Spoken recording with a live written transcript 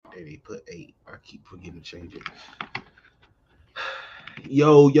They put 8. I keep forgetting to change it.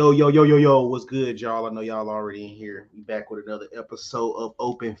 Yo. What's good, y'all? I know y'all already in here. We back with another episode of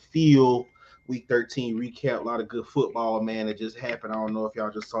Open Field. Week 13 recap. A lot of good football, man, that just happened. I don't know if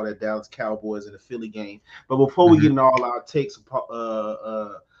y'all just saw that Dallas Cowboys and the Philly game. But before we get into all our takes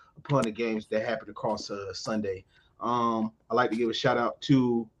upon the games that happened across Sunday, I'd like to give a shout out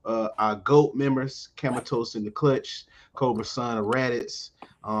to our GOAT members, Kamatos in the Clutch, Cobra Son of Raditz,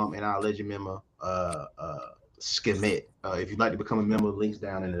 and our legend member, Skemet. If you'd like to become a member, links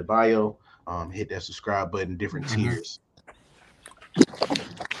down in the bio. Hit that subscribe button, different tiers.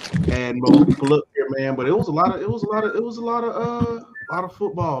 And more people up here, man. But it was a lot of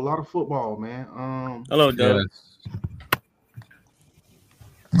football, man. Hello, Doug.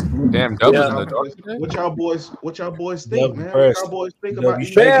 Damn, Doug was in the dark today. What y'all boys think, man? What y'all boys think about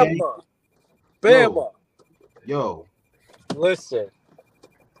Bama? Yo. Listen.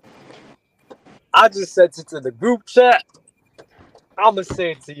 I just sent it to the group chat. I'ma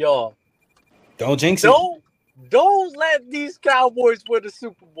say it to y'all. Don't jinx it. Don't let these Cowboys win the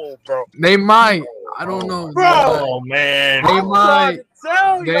Super Bowl, bro. They might. I don't know. Bro. Oh man. They might.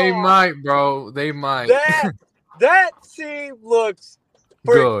 They might, bro. They might. That team looks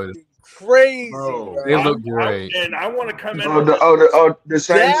good. Crazy. Bro. They look great. And I want to come in. The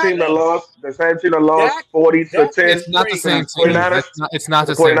same team that lost 40 to 10. It's not the same team. It's not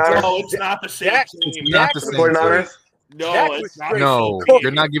the same team. No, it's not the same team. It's not the same team. No, it's not. No, you're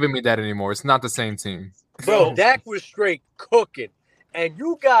not giving me that anymore. It's not the same team. Bro, Dak was straight cooking. And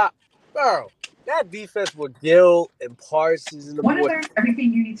you got, bro, that defense with Gill and Parsons in the board. Learn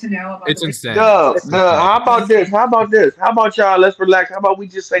everything you need to know about it's insane. No. How about this? How about y'all? Let's relax. How about we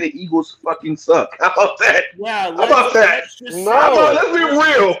just say the Eagles fucking suck? How about that? Yeah. How about that? Let's be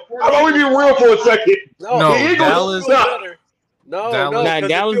real. How about we be real for a second? No, the Eagles suck. No,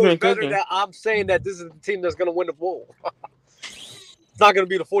 Dallas been cooking. I'm saying that this is the team that's going to win the bowl. It's not going to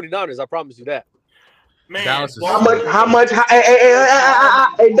be the 49ers. I promise you that. Man, how much?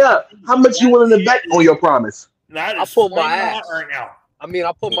 Hey, Doug, how much you willing to bet on your promise? I put my ass right now. I mean,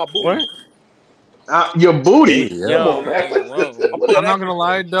 I put my booty. Your booty. Yo, I'm not gonna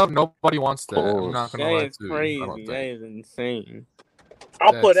lie, Doug. Nobody wants that. I'm not gonna lie to you. Crazy. That is insane.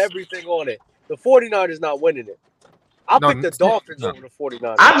 I'll put everything on it. The 49ers not winning it. I'll pick the Dolphins over the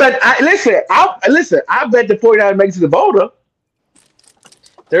 49ers. I bet the 49ers makes it to the bowl, though.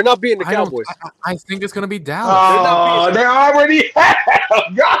 They're not beating the Cowboys. I think it's going to be Dallas. Oh, they already have.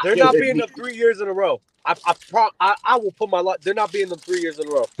 They're not beating them 3 years in a row. I will put my life. They're not beating them 3 years in a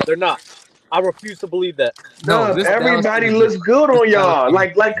row. They're not. I refuse to believe that. No, everybody looks good on y'all.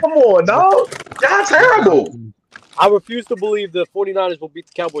 Like, come on, dog. Y'all terrible. I refuse to believe the 49ers will beat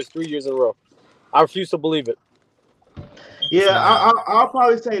the Cowboys 3 years in a row. I refuse to believe it. Yeah, I'll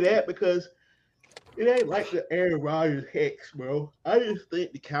probably say that because it ain't like the Aaron Rodgers hex, bro. I just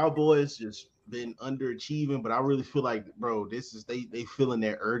think the Cowboys just been underachieving, but I really feel like, bro, this is they feeling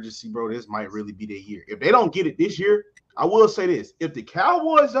their urgency, bro. This might really be their year. If they don't get it this year, I will say this: if the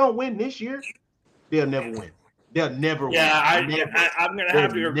Cowboys don't win this year, they'll never win. They'll never win. Yeah, I'm gonna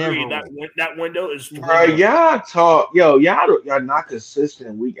have to agree that window is. Bro, y'all talk, y'all not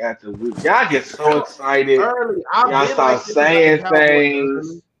consistent week after week. Y'all get so excited. Y'all start saying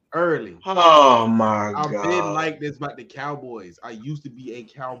things. Early. Oh my God. I've been like this about the Cowboys. I used to be a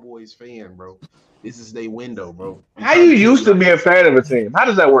Cowboys fan, bro. This is their window, bro. How you used to be a fan of a team? How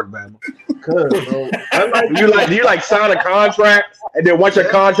does that work, man? Cause, bro, you sign a contract and then once your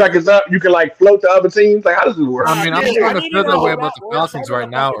contract is up, you can like float to other teams. Like, how does it work? I mean, I'm trying to feel that way about the Falcons right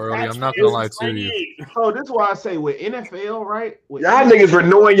now, early. I'm not gonna lie to you. So this is why I say with NFL, right? Y'all niggas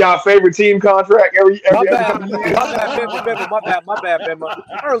renewing y'all favorite team contract every My bad, Bama.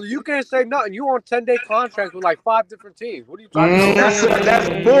 Early, you can't say nothing. You on 10-day contracts with like 5 different teams. What are you talking about? That's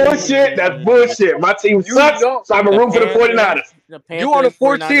bullshit. That's bullshit. My team sucks, so I'm a room for the 49ers. You on a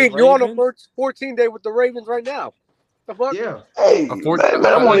 14? You on a 14-day with the Ravens right now? The fuck? Yeah. Hey, man,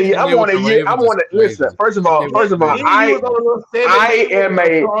 I want a year. Listen. First of all, hold up.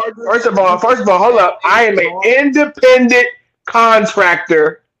 I am an independent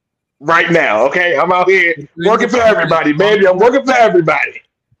contractor right now. Okay, I'm out here working for everybody, baby. I'm working for everybody.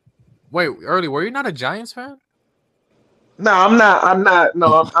 Wait, early, were you not a Giants fan? No, I'm not.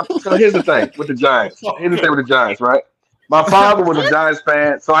 No, so here's the thing with the Giants. Right? My father was a Giants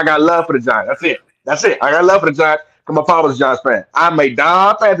fan, so I got love for the Giants. That's it. I got love for the Giants because my father was a Giants fan. I'm a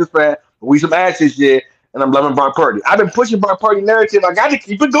Don Panthers fan. We some ass this year, and I'm loving Brock Purdy. I've been pushing Brock Purdy narrative. I got to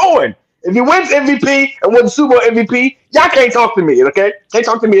keep it going. If he wins MVP and wins Super Bowl MVP, y'all can't talk to me, okay? Can't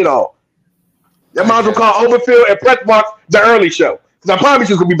talk to me at all. Y'all might as well call Overfield and Press Box the early show. Because I promise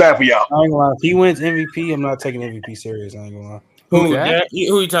you it's gonna be bad for y'all. I ain't gonna lie. If he wins MVP, I'm not taking MVP serious. I ain't gonna lie. Who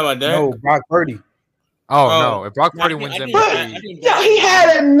you talking about, Dak? No, Brock Purdy. Oh, no. If Brock Purdy wins MVP. Yeah, he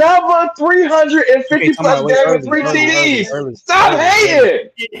had another 350 plus games with 3 TDs. Stop hating.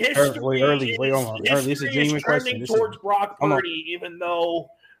 Wait, on. This is a genuine question. Towards Brock Purdy, even though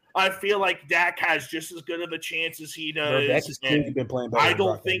I feel like Dak has just as good of a chance as he does. Dak has clearly been playing better. I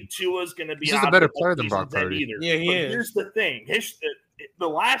don't think Tua's going to be. He's a better player than Brock Purdy either. Yeah, he is. Here's the thing: the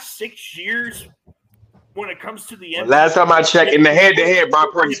last 6 years, when it comes to the last time I checked, in the head-to-head,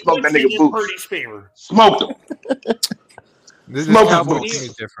 Brock Purdy smoked that nigga boots. Purdy's favor. Smoked him. This Cowboy team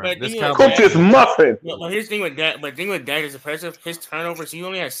is different. Cook this muffin. Well, here's the thing with Dak. But the thing with Dak is impressive. His turnovers. He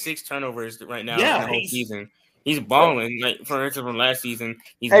only has 6 turnovers right now in the whole season. He's balling like for instance from last season.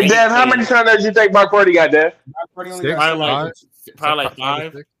 Hey, Dan, how many turnovers you think Brock Purdy got, Dan? Probably like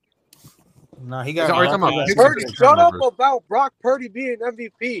 5. Nah, he got. Purdy, shut up about Brock Purdy being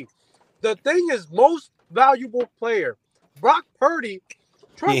MVP. The thing is, most valuable player, Brock Purdy.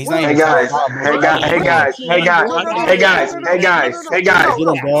 Hey guys.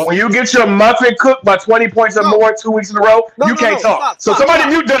 When you get your muffin cooked by 20 points or more 2 weeks in a row, you can't talk. So somebody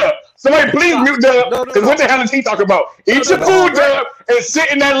mute Dub. Somebody please mute Dub. Because what the hell is he talking about? Eat your food, Dub, and sit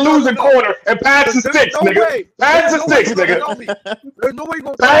in that losing corner and pass the sticks, nigga. Pass the sticks, nigga. There's no way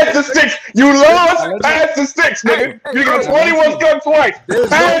you're pass the sticks. You lost. Pass the sticks, nigga. You got 21 scum twice.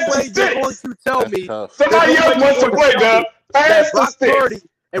 Pass the sticks. Somebody else wants to play, Dub. Pass the sticks.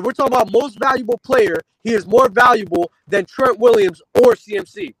 And we're talking about most valuable player. He is more valuable than Trent Williams or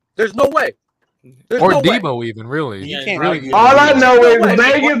CMC. There's no way. Or Debo, even really. All I know is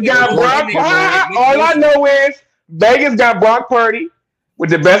Vegas got Brock Purdy. All I know is Vegas got Brock Purdy with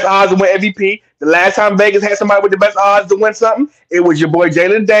the best odds to win MVP. The last time Vegas had somebody with the best odds to win something, it was your boy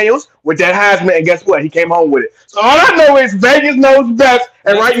Jalen Daniels with that Heisman, and guess what? He came home with it. So all I know is Vegas knows best,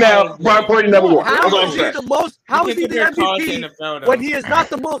 and right now, Brock Purdy number 1. How is he the MVP when he is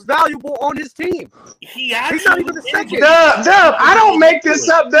not the most valuable on his team? He's not even the second. Dub, I don't make this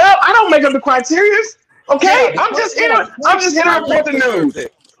up, Dub. I don't make up the criteria. Okay? I'm just here to report the news.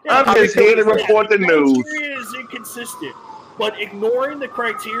 I'm just here to report the news. The criteria is inconsistent. But ignoring the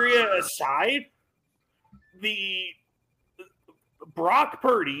criteria aside, the Brock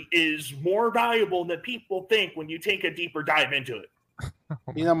Purdy is more valuable than people think when you take a deeper dive into it.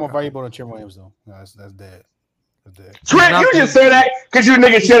 He's not more valuable than Trent Williams, though. No, that's dead. Trent, you just said that because you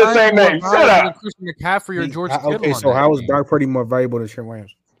niggas share the same name. Shut up. Christian McCaffrey or George Kittle. Okay, so how is Brock Purdy more valuable than Trent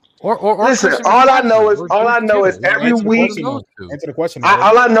Williams? Or listen, all I know is every week. Answer the question.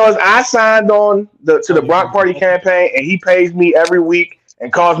 All I know is I signed on to the Brock Purdy campaign, and he pays me every week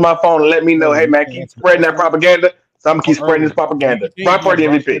and calls my phone and let me know, hey man, keep spreading that propaganda. So I'm gonna keep spreading this propaganda. Brock Purdy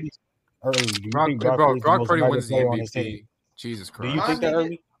MVP. Brock Purdy wins the MVP. Jesus Christ. Do you think that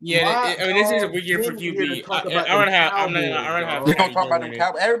early? Yeah, I mean, this is a weird year for QB. I don't have. We gonna talk about them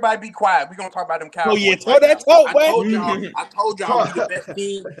Cowboys. Everybody, be quiet. We gonna talk about them Cowboys. Oh yeah, talk that talk, man. I told y'all we the best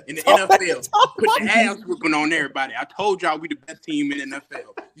team in the NFL. Put the ass whooping on everybody. I told y'all we the best team in the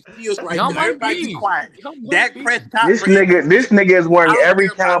NFL. You see us right now. Everybody, be quiet. Dak Prescott. This nigga is wearing every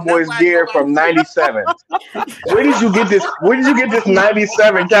Cowboys gear from '97. Where did you get this? Where did you get this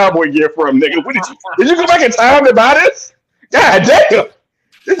 '97 Cowboy gear from, nigga? Did you go back in time to buy this? God damn.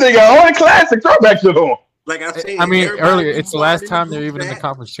 This nigga only classic throwback shit on. Like I said, I mean, earlier it's the last time they're even in the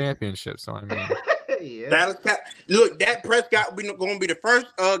conference championship. So I mean, look, Dak Prescott going to be the first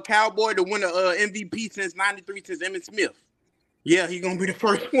Cowboy to win a MVP since '93 since Emmitt Smith. Yeah, he's going to be the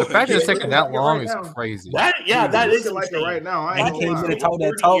first one. The fact that it's taking that long is crazy. That is like it right now. I can't even talk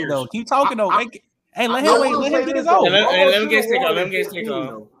that talk though. Keep talking though. Hey, let him get his own. Let him get his take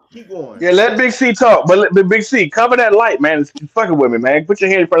off. Keep going. Yeah, let Big C talk, but Big C, cover that light, man. It's fucking with me, man. Put your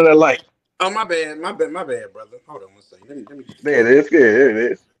head in front of that light. Oh, my bad, brother. Hold on one second. Let me. There it is. There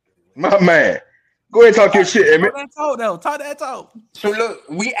it is. My man. Go ahead and talk your shit, Emmett. Talk that talk. So look,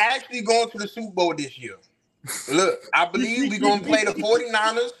 we actually going to the Super Bowl this year. Look, I believe we're gonna play the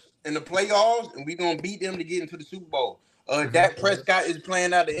 49ers in the playoffs, and we're gonna beat them to get into the Super Bowl. Dak Prescott is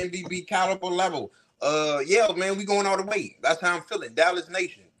playing at the MVP caliber level. Yeah, man, we going all the way. That's how I'm feeling. Dallas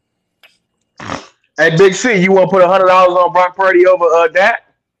Nation. Hey, Big C, you want to put $100 on Brock Purdy over Dak?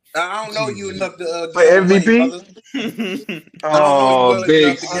 I don't know you enough to for MVP. Oh,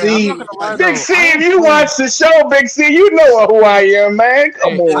 Big C, Big C, if you watch the show, Big C, you know who I am, man.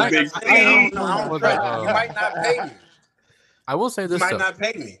 Come on, Big C. I don't trust you. You might not pay me. I will say this. You might not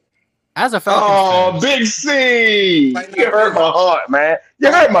pay me. As a Falcons fan, Big C, you hurt my heart, man.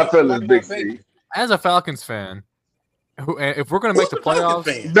 You hurt my feelings, Big C. As a Falcons fan, if we're gonna make the playoffs,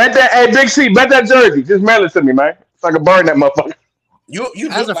 bet that. Hey, Big C, bet that jersey. Just mail it to me, man, so I can burn that motherfucker. You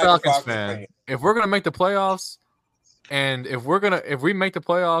as a like Falcons fan, if we're gonna make the playoffs, and if we make the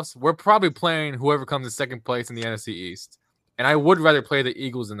playoffs, we're probably playing whoever comes in second place in the NFC East. And I would rather play the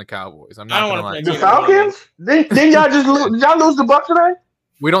Eagles than the Cowboys. I'm not gonna lie. The Falcons? Didn't y'all just lose? Did y'all lose the Bucs today?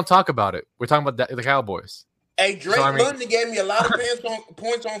 We don't talk about it. We're talking about the Cowboys. Hey, Drake London gave me a lot of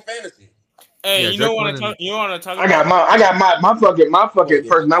points on fantasy. Hey, you don't want to talk. I got my fucking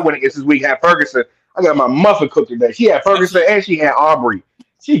person I went against this week had Ferguson. I got my muffin cooked today. She had Ferguson and she had Aubrey.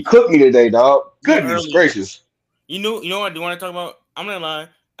 She cooked me today, dog. Goodness gracious. You know what I do want to talk about? I'm gonna lie.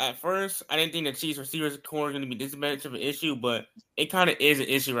 At first, I didn't think the Chiefs receivers core was going to be this much of an issue, but it kind of is an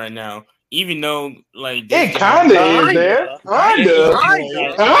issue right now. Even though, like, it kind of is there. Kind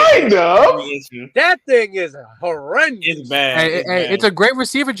of. That thing is horrendous. It's bad. Hey, it's a great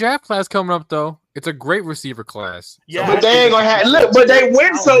receiver draft class coming up, though. It's a great receiver class. Yeah, but they ain't gonna have. Look, but they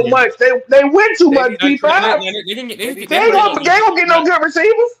win so much. They win too much. They ain't gonna get no good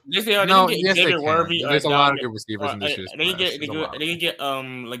receivers. No, yes, they can. There's a lot of good receivers in this year's class. They can get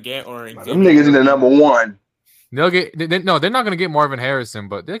Leggett or them niggas in the number one. They'll get no. They're not gonna get Marvin Harrison,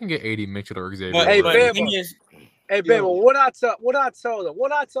 but they can get 80 Mitchell or Xavier. Hey, Bama, what I told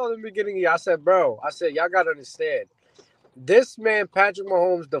them in the beginning of the year, I said, y'all gotta understand. This man, Patrick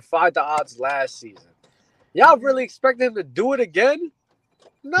Mahomes, defied the odds last season. Y'all really expect him to do it again?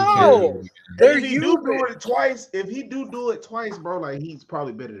 No. If he do it twice, bro, like he's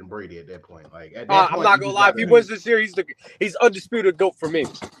probably better than Brady at that point. Like at that point, I'm not gonna lie. If he wins this year, he's undisputed GOAT for me.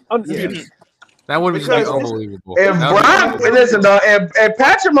 Undisputed. Yeah. That would be unbelievable. If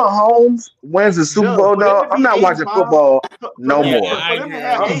Patrick Mahomes wins the Super Bowl, dog, I'm not watching football no more.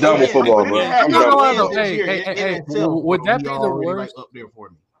 I'm done with football, bro. Hey, would that be the worst?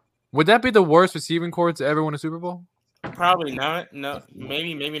 Would that be the worst receiving corps to ever win a Super Bowl? Probably not. No,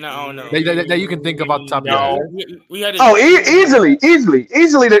 maybe not. I don't know. That you can think of off the top of your head.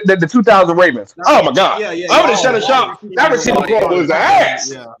 Easily the 2000 Ravens. Oh my God! I would have shut a shop. That receiving corps was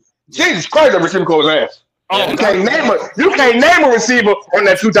ass. Jesus Christ, that receiver corps was ass. You can't name a receiver on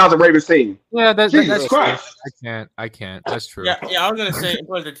that 2000 Ravens team. Yeah, Jesus Christ. I can't. That's true. Yeah, I was gonna say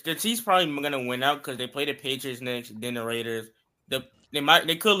the Chiefs probably gonna win out because they play the Patriots next, then the Raiders.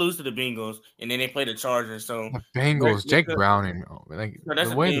 They could lose to the Bengals, and then they play the Chargers. So the Bengals, Jake Browning, the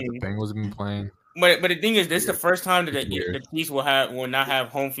way that the Bengals have been playing. But the thing is, this is the first time that the Chiefs will not have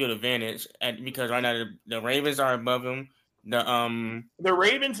home field advantage, because right now the Ravens are above them. The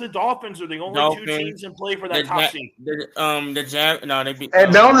Ravens, the Dolphins are the only two teams in play for that top seed. And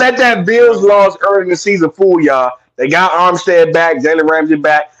don't let that Bills loss early in the season fool y'all. They got Armstead back, Jalen Ramsey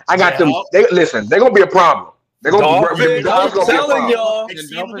back. I got them. They're gonna be a problem. They're gonna be a problem. Y'all.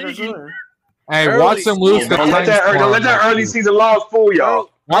 Hey, watch them lose. Don't let that early season loss fool y'all.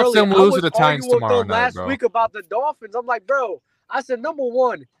 Watch them lose to the Titans tomorrow night, last week about the Dolphins. I'm like, bro. I said, number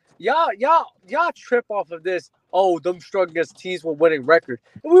one, y'all trip off of this. Oh, them struggling against teams with winning record.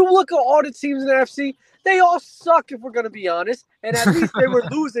 And we look at all the teams in the NFC. They all suck, if we're gonna be honest. And at least they were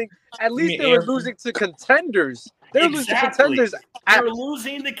losing. At least they were losing to contenders. They're losing to contenders. You're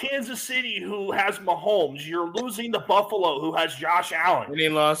losing to Kansas City, who has Mahomes. You're losing to Buffalo, who has Josh Allen. And they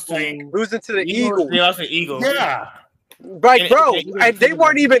lost losing to the Eagles. They lost to the Eagles. Yeah. Right, bro. And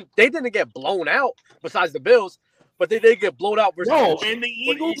they didn't get blown out besides the Bills. But they did get blown out versus and the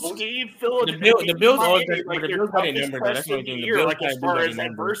Eagles gave Philadelphia the Bills as far as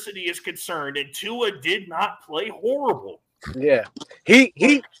adversity is concerned, and Tua did not play horrible. Yeah,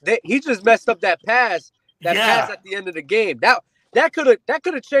 he just messed up that pass pass at the end of the game. That could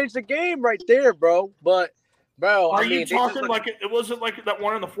have changed the game right there, bro. But bro, you talking like it wasn't like that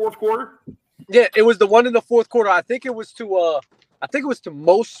one in the fourth quarter? Yeah, it was the one in the fourth quarter. I think it was to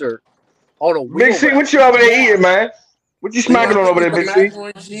Mostert. On a Big C, what you over there eating, man? What you smacking on over there, Big C?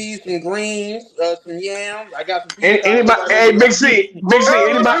 Cheese, some greens, some yams. I got some. Anybody? Hey, Big C,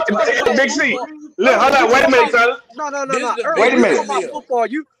 anybody? Big C. Look, hold on. Wait a minute, fella. No. Wait a minute. About football,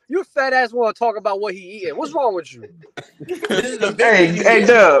 you fat ass want to talk about what he eating? What's wrong with you? Hey,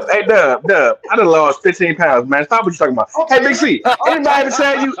 Dub. I done lost 15 pounds, man. Stop what you talking about. Hey, Big C. Anybody ever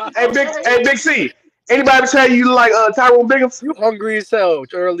tell you? Hey, Big C. Anybody ever tell you like Tyrone Biggums? You hungry as hell,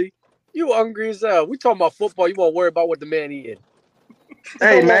 Charlie. You hungry as hell. We talking about football. You won't worry about what the man eating.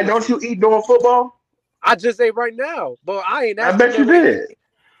 Hey, man, don't you eat during football? I just ate right now, but I ain't. I bet you did.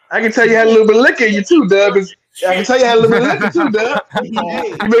 I can tell you had a little bit of liquor in you too, Dub. I can tell you had a little bit of liquor too, Dub. Hey,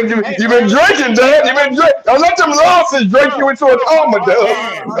 You been drinking, Dub. You been drinking. Don't let them losses drink you into a coma,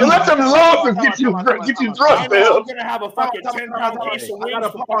 Dub. Don't let them losses get you drunk, I know I'm Dub. gonna have a fucking 10-pound case of wings.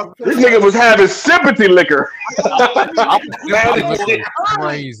 This nigga was having sympathy liquor.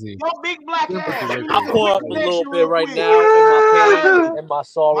 Crazy. Yo, big black ass. I pull up a little bit right now in my pain and my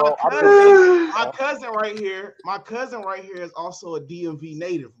sorrow. My cousin right here is also a DMV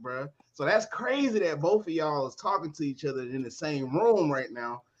native, bro. So that's crazy that both of y'all is talking to each other in the same room right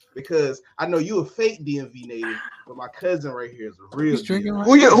now. Because I know you a fake DMV native, but my cousin right here is a real.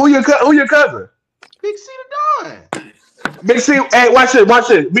 Who your cousin? Big C the Don. Big C, hey, watch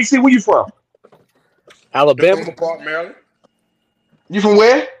it. Big C, where you from? Alabama. Tacoma Park, Maryland. You from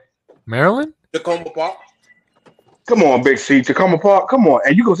where? Maryland? Tacoma Park. Come on, Big C, Tacoma Park. Come on,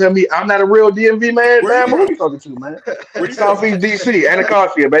 and you gonna tell me I'm not a real DMV man? Where Man, you who you talking to, man? Where Southeast DC,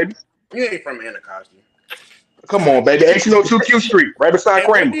 Anacostia, baby. You ain't from Anacostia. Come on, baby. 1802 Q Street, right beside And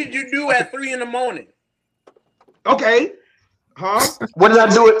what Kramer. did you do at 3 a.m? Okay. Huh? What did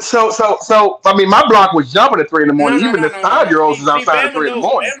I do it? So I mean my block was jumping at 3 a.m. Even the 5-year-olds was outside at 3 a.m.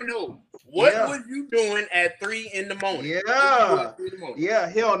 What was you doing at 3 a.m? Yeah,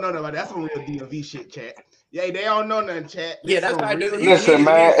 he don't know nobody. That's some real DMV shit, chat. Yeah, they don't know nothing, chat. Yeah, that's how I do. Listen,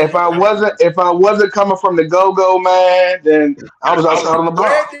 man, if I wasn't coming from the go-go, man, then I was outside on the block.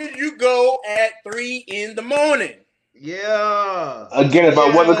 Where did you go at 3 a.m? Yeah. Again, if I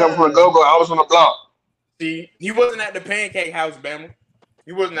wasn't coming from the go-go, I was on the block. See, he wasn't at the pancake house, Bama.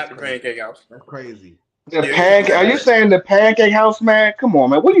 He wasn't at the pancake house. That's crazy. Pancake? Are you saying the pancake house, man? Come on,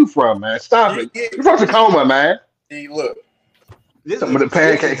 man. Where you from, man? Stop it. You're from Tacoma, man. See, look. Some of the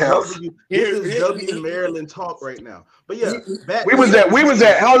pancake house. This is W Maryland talk right now. But yeah, we was at.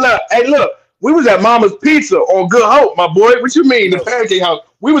 Hold up. Hey, look. We was at Mama's Pizza on Good Hope, my boy. What you mean, the pancake house?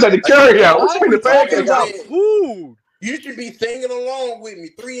 We was at the carry house. What you mean, the pancake house? Food. You should be singing along with me.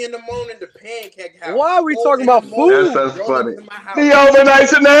 3 a.m, the pancake house. Why are we talking about food? That's funny. The overnight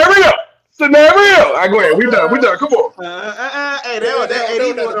scenario. I go ahead. We done. Come on. Hey, they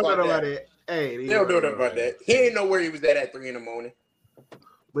don't know about that. Hey, they don't know about that. He ain't know where he was at 3 a.m.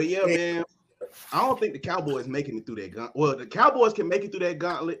 But yeah, man, I don't think the Cowboys making it through that gauntlet. Well, the Cowboys can make it through that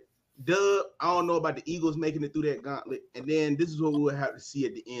gauntlet. Dub, I don't know about the Eagles making it through that gauntlet. And then this is what we will have to see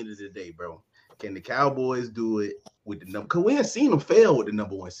at the end of the day, bro. Can the Cowboys do it with the number? Because we ain't seen them fail with the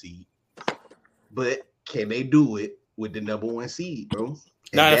number 1 seed. But can they do it with the number 1 seed, bro?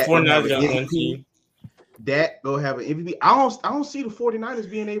 Not if 49ers got 1 seed. That go have an MVP. I don't see the 49ers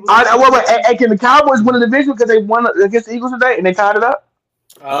being able to. Wait, can the Cowboys win the division because they won against the Eagles today and they tied it up?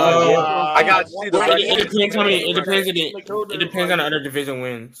 I got to see the record. It depends on the other division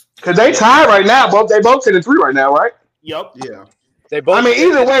wins. Because they tied right now. They both 10-3 right now, right? Yep. Yeah. I mean,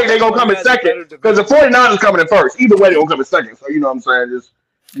 either way, they're going to come in second because the 49ers coming in first. Either way, they're going to come in second. So, you know what I'm saying? Just,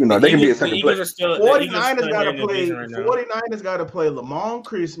 they can be in second place. 49ers got to play Lamar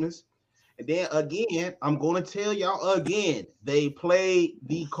Christmas. And then again, I'm going to tell y'all again, they play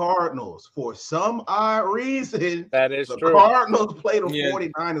the Cardinals for some odd reason. That is true. The Cardinals play the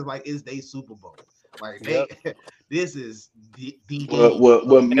 49ers like it's their Super Bowl. Like this is the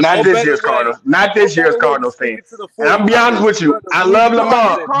well, not this year's Cardinals. Not this year's Cardinals team. And I'll be honest with you, I love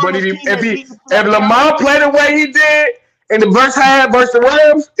Lamar, but if Lamar played the way he did in the versus the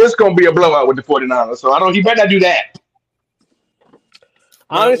Rams, it's gonna be a blowout with the 49ers. So he better not do that.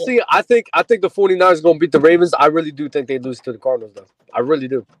 Honestly, I think the 49ers are going to beat the Ravens. I really do think they lose to the Cardinals, though. I really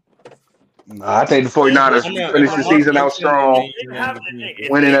do. I think the 49ers finish the season out strong,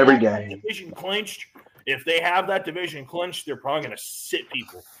 winning every game. Division clinched. If they have that division clinched, they're probably going to sit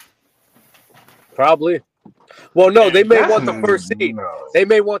people. Probably. Well, no, they may want the first seed. They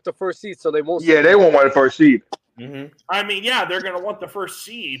may want the first seed, so they won't. Yeah, they won't want the first seed. Mm-hmm. I mean, yeah, they're going to want the first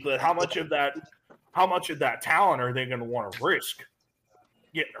seed, but how much of that talent are they going to want to risk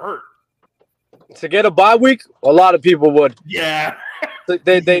getting hurt? To get a bye week, a lot of people would. Yeah.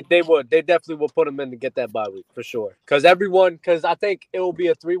 They would. They definitely will put them in to get that bye week for sure. Because I think it will be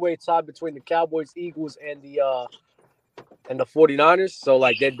a 3-way tie between the Cowboys, Eagles, and the 49ers. So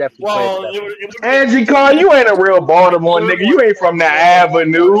they definitely play. Angie Carr, you ain't a real Baltimore nigga. You ain't from the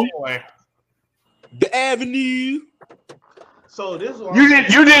Avenue. The Avenue. So this one, you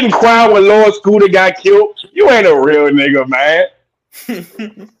didn't cry when Lord Scooter got killed. You ain't a real nigga, man.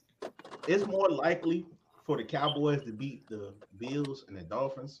 It's more likely for the Cowboys to beat the Bills and the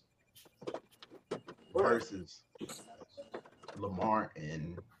Dolphins versus Lamar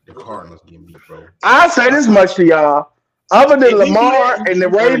and the Cardinals getting beat, bro. I'll say this much to y'all. Other than Lamar and the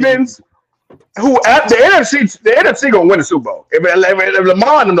Ravens, Who at the NFC gonna win the Super Bowl. If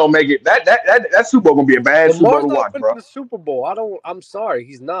Lamar don't make it, that Super Bowl gonna be a bad Super Bowl Lamar's to not watch, winning bro. the Super Bowl. I'm sorry,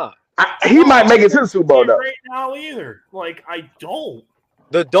 he's not. He might make it to the Super Bowl though. Right now, either. Like, I don't.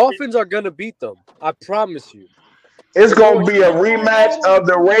 The Dolphins are gonna beat them. I promise you. It's gonna be a rematch of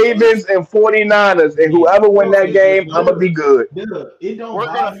the Ravens and 49ers, and whoever win that game, I'm gonna be good. It don't We're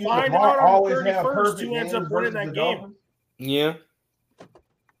bother gonna me. find Lamar out on the always have 31st perfect who ends games up winning versus that the game. Dolphins. Yeah.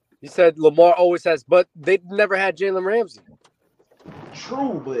 He said Lamar always has, but they never had Jalen Ramsey.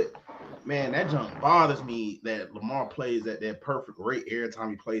 True, but man, that junk bothers me that Lamar plays at that perfect rate every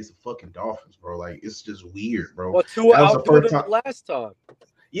time he plays the fucking Dolphins, bro. Like, it's just weird, bro. Well, Tua That was the outdid first him time. last time.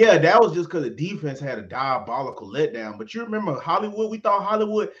 Yeah, that was just because the defense had a diabolical letdown. But you remember Hollywood? We thought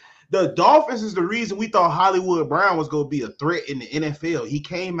Hollywood, the Dolphins is the reason we thought Hollywood Brown was going to be a threat in the NFL. He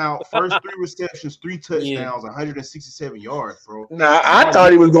came out first 3 receptions, 3 touchdowns, 167 yards, bro. Nah, I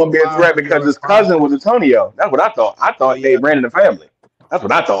thought he was gonna be a threat because his cousin was Antonio. That's what I thought. I thought they ran in the family. That's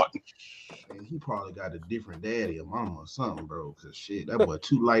what I thought. And he probably got a different daddy or mama or something, bro. Because shit, that boy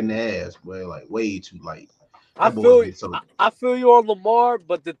too light in the ass, boy. Like, way too light. I feel you on Lamar,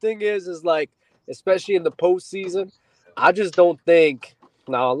 but the thing is like, especially in the postseason, I just don't think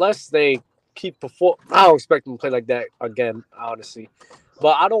now unless they keep performing. I don't expect them to play like that again, honestly.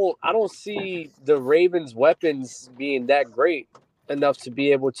 But I don't see the Ravens' weapons being that great enough to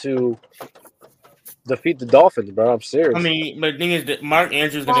be able to defeat the Dolphins, bro. I'm serious. I mean, but the thing is that Mark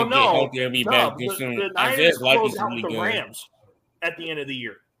Andrews gonna get healthy and be back this soon. The Niners close out with the Rams at the end of the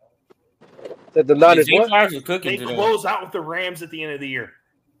year. That the Niners They close out with the Rams at the end of the year.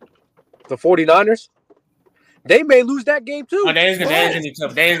 The 49ers? They may lose that game too. Oh, that is gonna be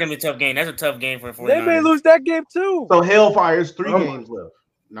tough. That is gonna be a tough game. That's a tough game for the 49ers. They may lose that game too. So Hellfire's 3 games left.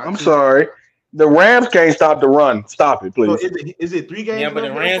 I'm sorry. The Rams can't stop the run. Stop it, please. So is it 3 games? Yeah, but the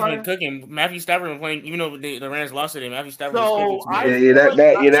left, Rams been cooking. Matthew Stafford been playing, even though the Rams lost today. Matthew Stafford So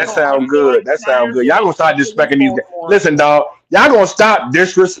that sounds good. That sounds good. Y'all gonna start disrespecting these guys. Listen, dog. Y'all gonna stop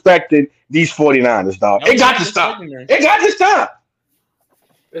disrespecting these 49ers, dog. It got to stop. It got to stop.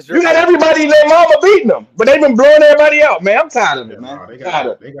 You got everybody in their mama beating them, but they've been blowing everybody out, man. I'm tired of it, man.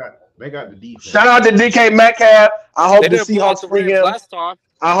 They got the defense. Shout out to DK Metcalf. I hope the Seahawks free him. Last time.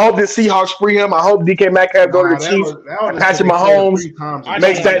 I hope the Seahawks free him. I hope DK Metcalf go to the Chiefs. Patrick Mahomes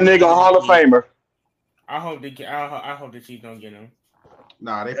makes that nigga a Hall of Famer. I hope the Chiefs don't get him.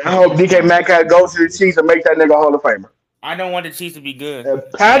 I hope DK Metcalf goes to the Chiefs and make that nigga a Hall of Famer. I don't want the Chiefs to be good.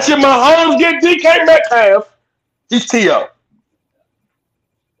 If Patrick Mahomes get DK Metcalf, he's T.O.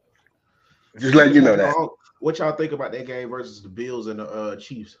 Just letting you know that. What y'all think about that game versus the Bills and the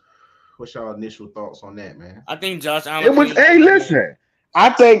Chiefs? What's y'all initial thoughts on that, man? I think Josh Allen. It was. Hey, listen. I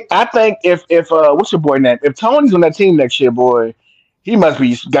think if what's your boy name? If Tony's on that team next year, boy, he must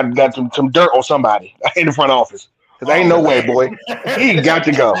be got some dirt on somebody in the front office. Cause ain't no way, boy. He got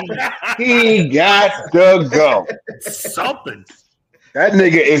to go. He got to go. Something. That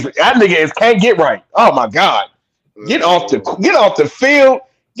nigga is can't get right. Oh my God. Get off the field.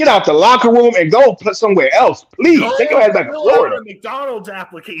 Get out the locker room and go play somewhere else, please. Take your ass back to Florida. McDonald's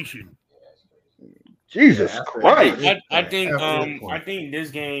application. Jesus Christ! I think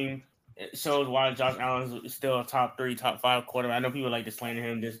this game shows why Josh Allen is still a top 3, top 5 quarterback. I know people like to slander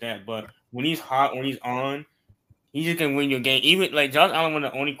him, this, that, but when he's hot, when he's on, he just can win your game. Even like Josh Allen, one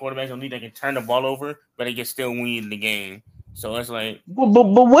of the only quarterbacks in the league that can turn the ball over, but he can still win the game. So it's like, but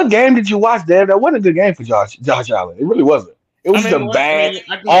what game did you watch, Dave? That wasn't a good game for Josh Allen. It really wasn't. It was a bad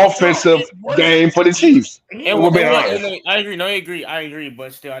offensive game for the Chiefs. I agree. No, I agree.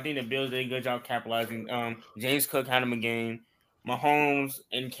 But still, I think the Bills did a good job capitalizing. James Cook had him a game. Mahomes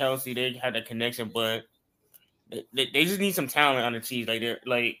and Kelsey, they had that connection, but they just need some talent on the Chiefs. They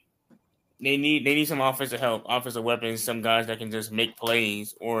need some offensive help, offensive weapons, some guys that can just make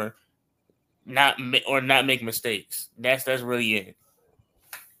plays or not make mistakes. That's really it.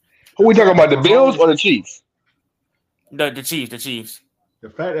 Who we talking about, the Bills or the Chiefs? The Chiefs. The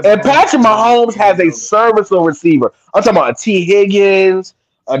fact that Patrick Mahomes has a serviceable receiver. I'm talking about a T. Higgins,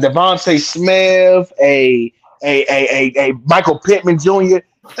 a Devontae Smith, a Michael Pittman Jr.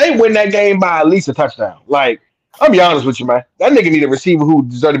 They win that game by at least a touchdown. Like, I'm be honest with you, man. That nigga need a receiver who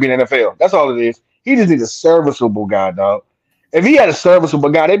deserves to be in the NFL. That's all it is. He just needs a serviceable guy, dog. If he had a serviceable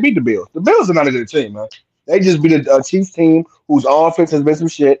guy, they beat the Bills. The Bills are not a good team, man. They just beat a Chiefs team whose offense has been some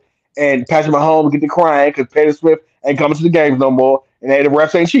shit. And Patrick Mahomes get to crying because Taylor Swift ain't coming to the games no more, and the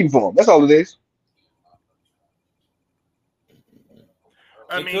refs ain't cheating for him. That's all it is.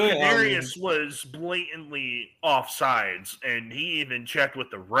 I mean, Kadarius was blatantly offsides, and he even checked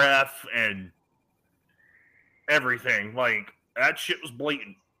with the ref and everything. Like, that shit was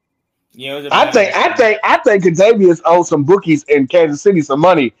blatant. Yeah, it was a I think Contavious owes some bookies in Kansas City some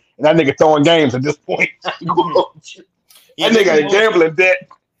money, and that nigga throwing games at this point. That nigga gambling debt.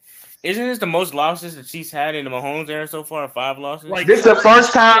 Isn't this the most losses the Chiefs had in the Mahomes era so far? 5 losses. Like, This is the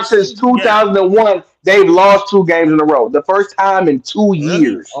first time since 2001 they've lost 2 games in a row. The first time in 2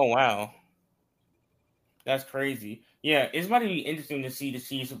 years. Oh wow, that's crazy. Yeah, it's about to be interesting to see the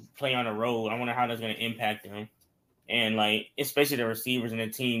Chiefs play on the road. I wonder how that's going to impact them, and like especially the receivers and the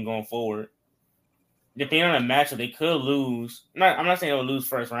team going forward. Depending on the matchup, they could lose. I'm not saying they'll lose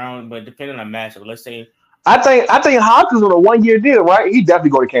first round, but depending on the matchup, let's say. I think Hopkins on a 1-year deal, right? He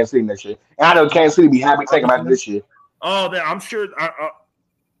definitely go to Kansas City next year, and I know Kansas City be happy to take him after this year. Oh, I'm sure.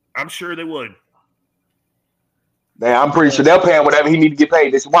 I'm sure they would. I'm pretty sure they'll pay him whatever he need to get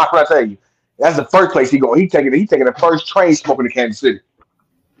paid. This watch what I tell you. That's the first place he going. He taking the first train smoking to Kansas City.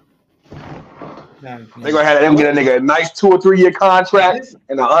 They're gonna have them get a nigga a nice 2 or 3 year contract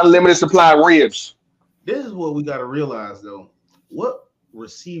and an unlimited supply of ribs. This is what we gotta realize though. What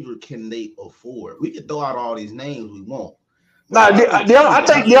receiver can they afford? We can throw out all these names we want. Nah, I think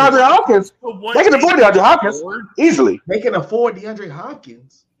DeAndre Hopkins. They can afford DeAndre Hopkins easily. They can afford DeAndre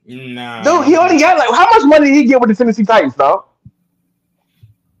Hopkins. Nah. Dude, he only got how much money did he get with the Tennessee Titans, dog?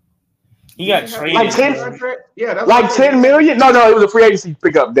 He got traded. Like 10, that's like 10 million? No, it was a free agency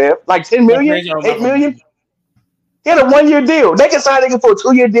pickup, Dev. Like 10 million? 8 million? He had a 1-year deal. They can sign nigga for a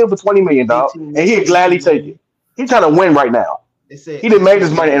 2-year deal for 20 million, dog. And he'd gladly take it. He's trying to win right now. He done made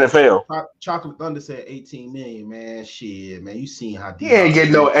his money in the NFL. Chocolate Thunder said 18 million, man. Shit, man. You seen how he ain't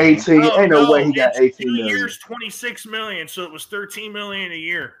getting no 18. Ain't no way he got 18 2 million. years, 26 million. So it was 13 million a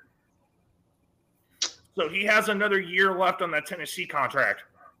year. So he has another year left on that Tennessee contract.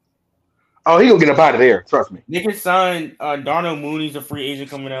 Oh, he gonna get up out of there. Trust me. They can sign Darnell Mooney's a free agent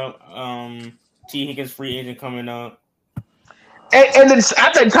coming up. T. Higgins free agent coming up. And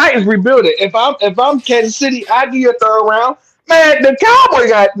I think Titans rebuilding. If I'm Kansas City, I give you a third round. Man, the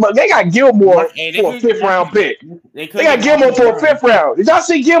Cowboys got Gilmore for a 5th round pick. They got Gilmore for a 5th round. Did y'all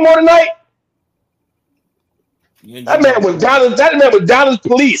see Gilmore tonight? That man was Dallas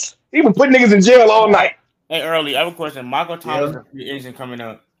police. He was putting niggas in jail all night. Hey, Early, I have a question. Michael Thomas is a free agent coming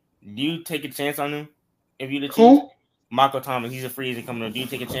up. Do you take a chance on him? If you the Chiefs? Michael Thomas, he's a free agent coming up. Do you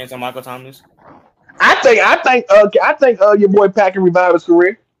take a chance on Michael Thomas? I think your boy Pat can revive his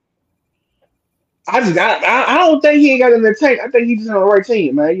career. I don't think he ain't got in the tank. I think he's just on the right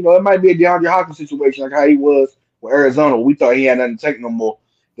team, man. You know, it might be a DeAndre Hopkins situation like how he was with Arizona. We thought he had nothing to take no more.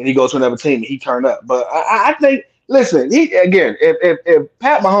 Then he goes to another team and he turned up. But I think, listen, if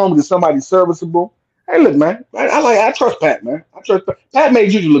Pat Mahomes is somebody serviceable, hey, look, man, I trust Pat, man. I trust Pat. Pat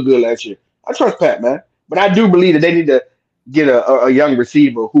made Juju look good last year. I trust Pat, man. But I do believe that they need to get a young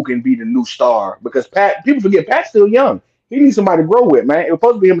receiver who can be the new star because people forget Pat's still young. He needs somebody to grow with, man. It was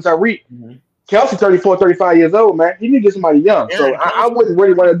supposed to be him and Tyreek. Mm-hmm. Kelsey, 34, 35 years old, man. He need to get somebody young. So I wouldn't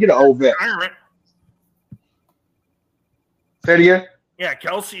really want to get an old vet. Say it again? Yeah,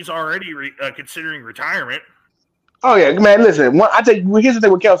 Kelsey's already considering retirement. Oh, yeah, man, listen. Here's the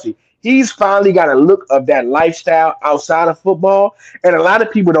thing with Kelsey. He's finally got a look of that lifestyle outside of football. And a lot of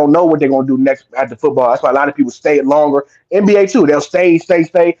people don't know what they're going to do next after football. That's why a lot of people stay longer. NBA, too. They'll stay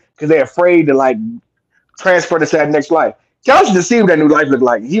because they're afraid to, transfer to that next life. Kelsey just see what that new life look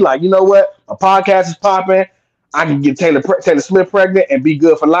like. He like, you know what? A podcast is popping. I can get Taylor Smith pregnant and be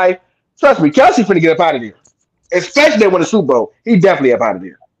good for life. Trust me, Kelsey finna get up out of there. Especially they win the Super Bowl. He definitely up out of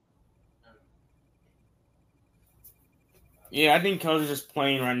there. Yeah, I think Kelsey's just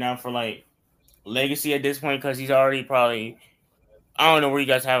playing right now for legacy at this point because he's already probably. I don't know where you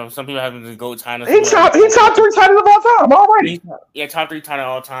guys have him. Some people have him as a GOAT title. He top 3 titles of all time already. Top 3 title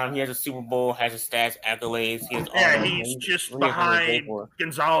all time. He has a Super Bowl, has his stats, accolades. He's just behind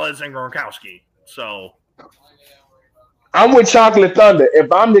Gonzalez and Gronkowski. So I'm with Chocolate Thunder.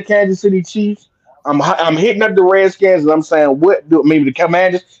 If I'm the Kansas City Chiefs, I'm hitting up the Redskins and I'm saying maybe the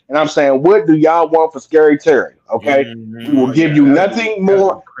Commanders and I'm saying what do y'all want for Scary Terry? Okay, we will give you nothing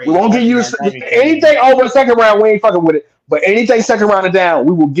more. We won't give you anything over the second round. We ain't fucking with it. But anything second round and down,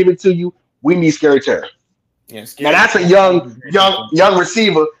 we will give it to you. We need Scary Terry. Yeah, now that's a young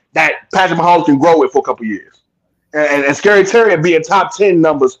receiver that Patrick Mahomes can grow with for a couple years. And Scary Terry will be in top 10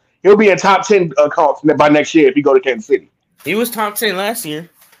 numbers. He'll be in top 10 accounts by next year if he go to Kansas City. He was top 10 last year.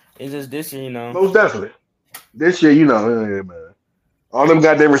 It's just this year, Most definitely. This year, man. All them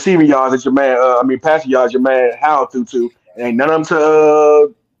goddamn receiving yards that your man, passing yards your man Howell threw to. Ain't none of them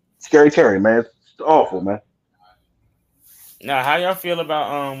to Scary Terry, man. It's awful, man. Now, how y'all feel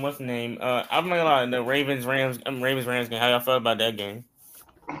about what's the name? I'm not gonna lie, the Ravens Rams game. How y'all feel about that game?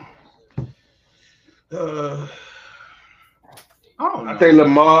 I don't I know. think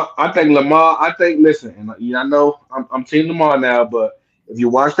Lamar. I think. Listen, and I know I'm Team Lamar now, but if you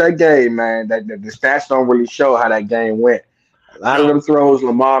watch that game, man, that the stats don't really show how that game went. A lot of No, them throws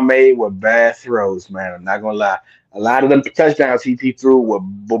Lamar made were bad throws, man. I'm not gonna lie. A lot of them touchdowns he threw were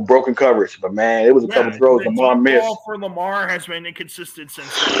broken coverage, but man, it was a couple yeah, throws the Lamar deep missed. ball for Lamar has been inconsistent since.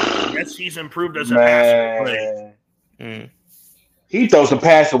 Yes, he's improved as a passer, but Man, Mm. he throws some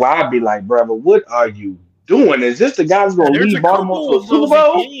passes where I'd be like, brother, what are you doing? Is this the guy that's gonna there's a lead Baltimore couple to a of Super those a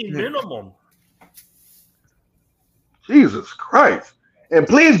Bowl? game minimum. Jesus Christ. And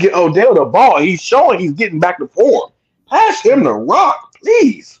please get Odell the ball. He's showing he's getting back to form. Pass him the rock,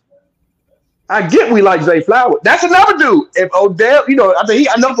 please. I get we like Zay Flowers. That's another dude. If Odell,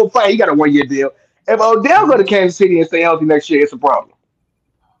 I know for a fact he got a 1 year deal. If Odell go to Kansas City and stay healthy next year, it's a problem.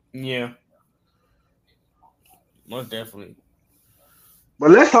 Yeah, most definitely.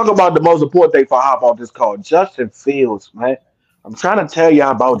 But let's talk about the most important thing for I hop off this call. Justin Fields, man. I'm trying to tell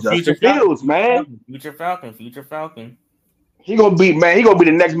y'all about Justin Fields, man. Future Falcon. He gonna be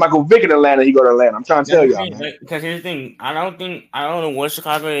the next Michael Vick in Atlanta. He go to Atlanta. I'm trying to tell y'all, man. Because here's the thing, I don't know what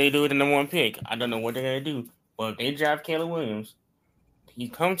Chicago they do with the number 1 pick. I don't know what they're gonna do. But if they draft Caleb Williams, he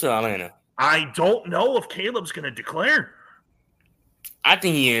come to Atlanta. I don't know if Caleb's going to declare. I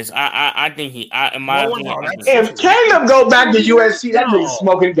think he is. I think he. In my opinion, if Caleb go back to USC, that nigga's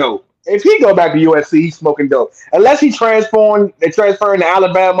smoking dope. If he go back to USC, he's smoking dope. Unless they transfer into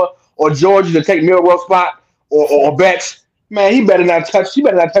Alabama or Georgia to take Milroe's spot or Bex, man, he better not touch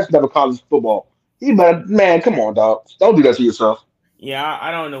another college football. He better, man, come on, dog. Don't do that to yourself. Yeah,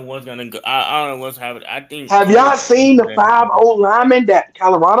 I don't know what's gonna go. I don't know what's happening. I think. Have y'all seen the 5 old linemen that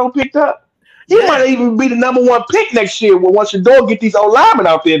Colorado picked up? He might even be the number 1 pick next year. Once Shador get these old linemen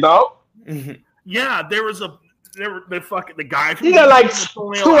out there, dog. Yeah, the guy. He got like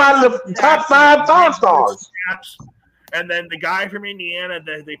 2 out of the top 5 stars. And then the guy from Indiana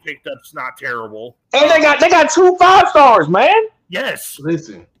that they picked up's not terrible. And they got 2 5-stars, man. Yes.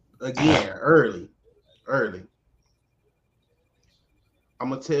 Listen, again, early. I'm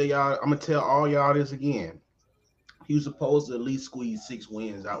gonna tell all y'all this again. He was supposed to at least squeeze 6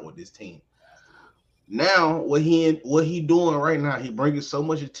 wins out with this team. Now, what he doing right now, he bringing so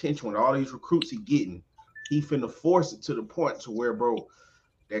much attention with all these recruits he getting. He finna force it to the point to where, bro,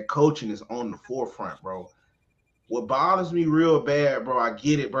 that coaching is on the forefront, bro. What bothers me real bad, bro, I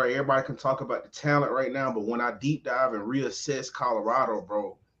get it, bro. Everybody can talk about the talent right now, but when I deep dive and reassess Colorado,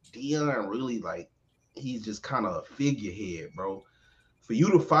 bro, Deion really, he's just kind of a figurehead, bro. For you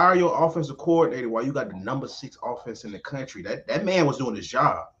to fire your offensive coordinator while you got the number 6 offense in the country, that man was doing his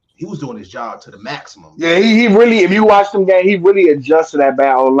job. He was doing his job to the maximum. Yeah, he really, if you watch them game, he really adjusted that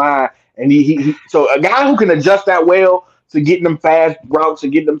bad line. And he so a guy who can adjust that well to getting them fast routes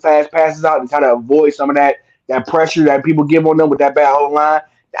and getting them fast passes out and kind of avoid some of that pressure that people give on them with that bad line.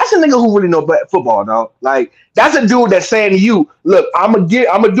 That's a nigga who really know football, dog. Like, that's a dude that's saying to you, look, I'm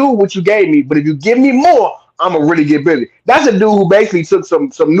gonna do what you gave me, but if you give me more, I'm gonna really get busy. That's a dude who basically took some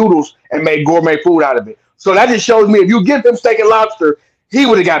noodles and made gourmet food out of it. So that just shows me if you give him steak and lobster, he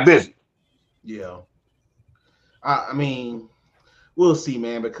would have got busy. Yeah. I mean, we'll see,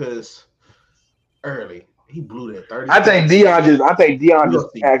 man, because early he blew that 30. I think Deion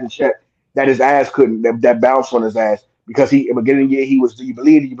just had to check that his ass couldn't that bounced on his ass because at the beginning of the year he was do you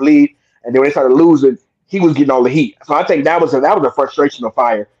believe, and then when they started losing, he was getting all the heat. So I think that was a frustration of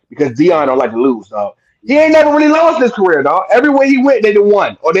fire because Deion don't like to lose, dog. He ain't never really lost in his career, dog. Everywhere he went, they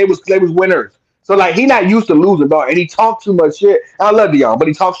won or they was winners. So he not used to losing, dog, and he talked too much shit. I love Deion, but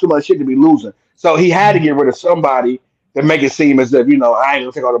he talks too much shit to be losing. So he had to get rid of somebody to make it seem as if I ain't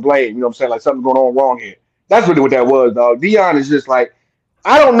gonna take all the blame. You know what I'm saying? Like something's going on wrong here. That's really what that was, dog. Deion is just I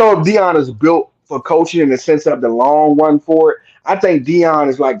don't know if Deion is built for coaching in the sense of the long run for it. I think Deion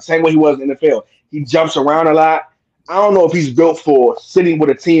is the same way he was in the NFL. He jumps around a lot. I don't know if he's built for sitting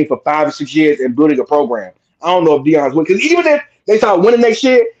with a team for 5 or 6 years and building a program. I don't know if Deion's winning because even if they start winning next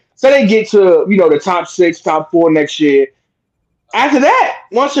year. Say they get to, the top 6, top 4 next year. After that,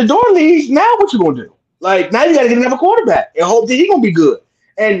 once the door leaves, now what you going to do? Now you got to get another quarterback and hope that he's going to be good.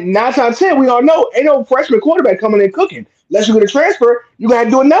 And 9 times 10, we all know, ain't no freshman quarterback coming in cooking. Unless you're going to transfer, you're going to have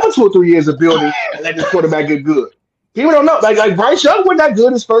to do another 2 or 3 years of building and let this quarterback get good. People don't know. Like Bryce Young wasn't that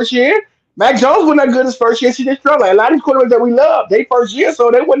good his first year. Mac Jones wasn't that good his first year. See, they struggle. A lot of these quarterbacks that we love, they first year, so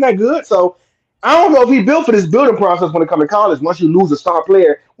they wasn't that good. So I don't know if he built for this building process when it comes to college. Once you lose a star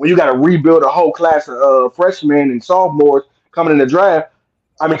player, when you got to rebuild a whole class of freshmen and sophomores coming in the draft,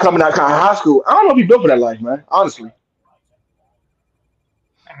 coming out kind of high school. I don't know if he built for that life, man, honestly.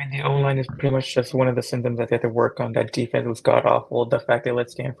 The O-line is pretty much just one of the symptoms that they have to work on. That defense was god-awful. The fact they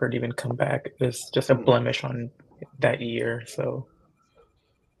let Stanford even come back is just a blemish on that year. So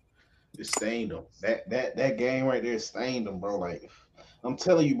It stained them. That game right there stained them, bro. Like I'm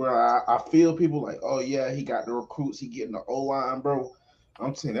telling you, bro. I feel people like, oh yeah, he got the recruits, he getting the O line, bro.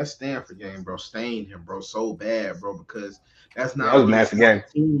 I'm saying that Stanford game, bro, stained him, bro, so bad, bro, because that's Yeah, that not was a really nasty on game.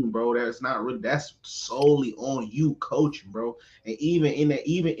 the team, bro. That's solely on you coaching, bro. And even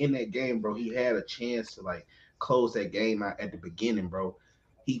in that game, bro, he had a chance to like close that game out at the beginning, bro.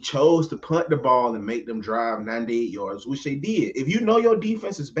 He chose to punt the ball and make them drive 98 yards, which they did. If you know your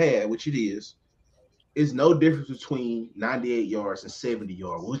defense is bad, which it is, it's no difference between 98 yards and 70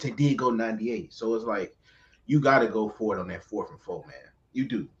 yards, which they did go 98. So it's like you got to go for it on that 4th and 4, man. You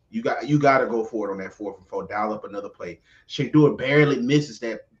do. You got to go for it on that 4th and 4. Dial up another play. Shador barely misses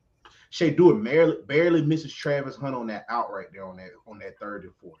that. Shador barely misses Travis Hunt on that out right there on that 3rd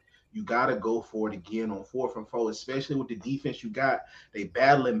and 4. You got to go for it again on 4th and 4, especially with the defense you got. They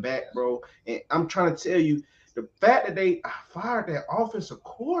battling back, bro. And I'm trying to tell you, the fact that they fired that offensive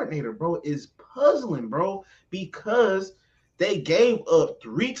coordinator, bro, is puzzling, bro, because they gave up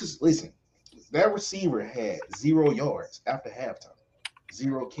 3 to listen. That receiver had 0 yards after halftime,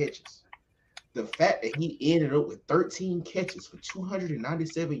 0 catches. The fact that he ended up with 13 catches for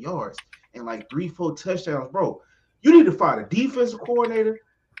 297 yards and like 3-4 touchdowns, bro. You need to fire the defensive coordinator,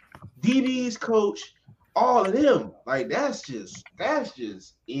 DB's coach, all of them. Like that's just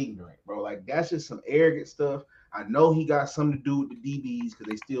ignorant, bro. Like that's just some arrogant stuff. I know he got something to do with the DBs because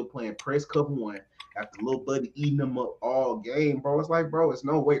they still playing press cover 1 after little buddy eating them up all game, bro. It's like, bro, it's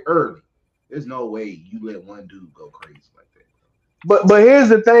no way early. There's no way you let one dude go crazy like that. But here's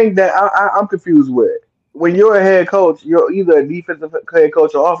the thing that I'm confused with. When you're a head coach, you're either a defensive head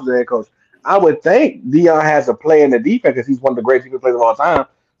coach or offensive head coach. I would think Dion has a play in the defense because he's one of the great defensive players of all time.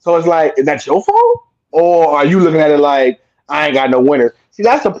 So it's like, is that your fault? Or are you looking at it like, I ain't got no winners? See,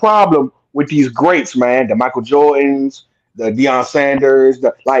 that's the problem with these greats, man. The Michael Jordans, the Deion Sanders,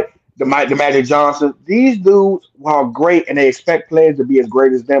 the Magic Johnson. These dudes are great and they expect players to be as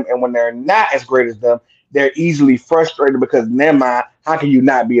great as them. And when they're not as great as them, they're easily frustrated because in their mind, how can you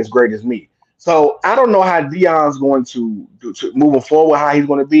not be as great as me? So I don't know how Dion's going to do to moving forward, how he's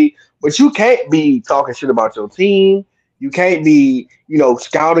going to be, but you can't be talking shit about your team. You can't be,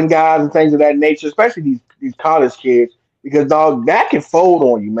 scouting guys and things of that nature, especially these college kids, because dog, that can fold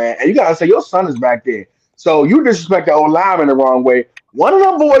on you, man. And you gotta say your son is back there. So you disrespect the old lineman the wrong way. One of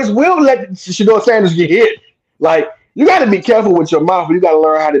them boys will let Shador Sanders get hit. Like, you got to be careful with your mouth, but you got to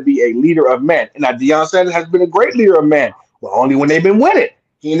learn how to be a leader of men. And now Deion Sanders has been a great leader of men, but only when they've been winning.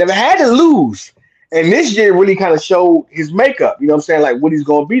 He never had to lose. And this year really kind of showed his makeup, you know what I'm saying, like what he's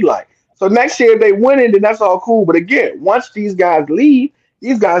going to be like. So next year, if they win it, then that's all cool. But again, once these guys leave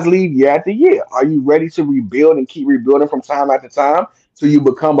year after year. Are you ready to rebuild and keep rebuilding from time after time so you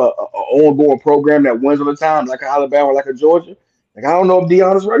become a ongoing program that wins all the time, like a Alabama, like a Georgia? Like, I don't know if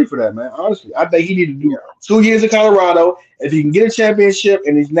Deion is ready for that, man. Honestly, I think he need to do 2 years in Colorado. If he can get a championship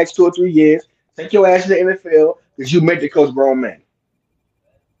in these next 2 or 3 years, take your ass to the NFL because you make the coach grown man.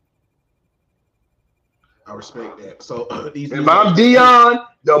 I respect that. So if I'm Deion,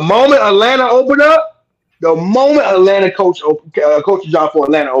 the moment Atlanta coaching job for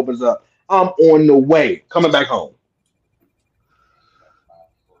Atlanta opens up, I'm on the way, coming back home.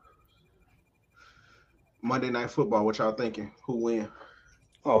 Monday Night Football, what y'all thinking? Who win?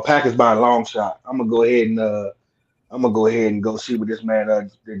 Oh, Packers by a long shot. I'm gonna go ahead and go see what this man the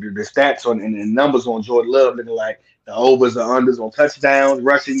stats on and the numbers on Jordan Love looking like. The overs, the unders on touchdowns,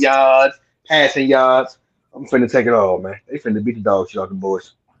 rushing yards, passing yards. I'm finna take it all, man. They finna beat the dog shit out the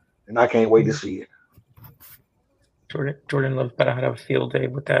boys, and I can't wait to see it. Jordan Love better have a field day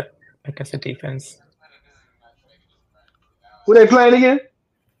with that against the defense. Who they playing again?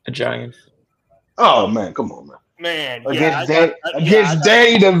 The Giants. Oh man, come on, man. Man, against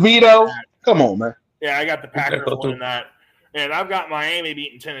Danny DeVito. Come on, man. Yeah, I got the Packers winning that, and I've got Miami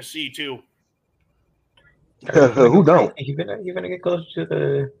beating Tennessee too. Who don't? You're gonna get close to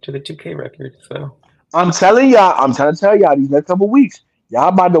the 2K record. So I'm trying to tell y'all these next couple weeks, y'all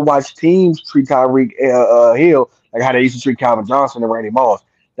about to watch teams treat Tyreek Hill like how they used to treat Calvin Johnson and Randy Moss.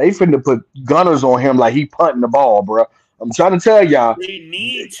 They finna put gunners on him like he punting the ball, bro. I'm trying to tell y'all,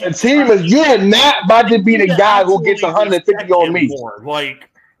 the team is not about to be the guy who gets 150 on me. Like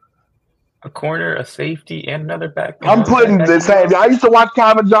a corner, a safety, and another back. I'm putting the same. I used to watch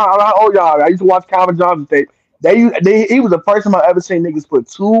Calvin Johnson. I used to watch Calvin Johnson tape. He was the first time I ever seen niggas put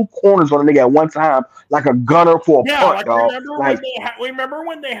 2 corners on a nigga at one time, like a gunner for a punt, dog. Remember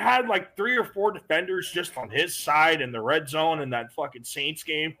when they had like 3 or 4 defenders just on his side in the red zone in that fucking Saints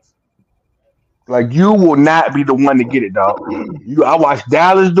game? Like you will not be the one to get it, dog. I watched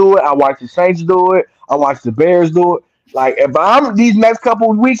Dallas do it. I watched the Saints do it. I watched the Bears do it. Like if I'm these next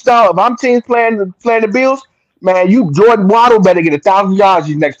couple of weeks, dog, if I'm teams playing the Bills, man, you Jordan Waddle better get 1,000 yards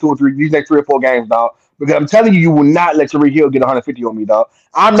these next 3 or 4 games, dog. Because I'm telling you, you will not let Tariq Hill get 150 on me, dog.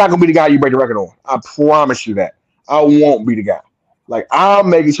 I'm not gonna be the guy you break the record on. I promise you that. I won't be the guy. Like I'm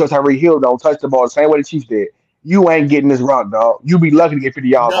making sure Tariq Hill don't touch the ball the same way the Chiefs did. You ain't getting this rock, dog. You be lucky to get 50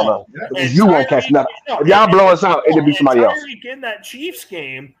 yards on us because you won't catch nothing. If y'all blow us out, it'll be somebody else. Tyreek in that Chiefs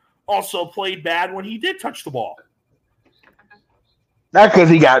game also played bad when he did touch the ball. That's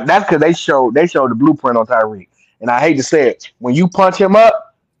because they showed the blueprint on Tyreek. And I hate to say it, when you punch him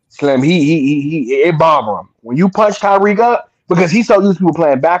up, Slim, it bother him. When you punch Tyreek up, because he's so used to people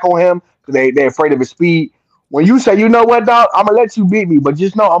playing back on him because they're afraid of his speed. When you say, you know what, dog, I'm gonna let you beat me, but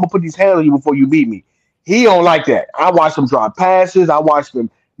just know I'm gonna put these hands on you before you beat me. He don't like that. I watched him drop passes. I watched him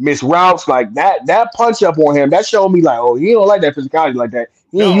miss routes like that. That punch up on him, that showed me like, oh, he don't like that physicality like that.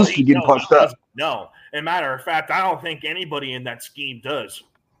 He ain't used to getting punched up. No. As a matter of fact, I don't think anybody in that scheme does.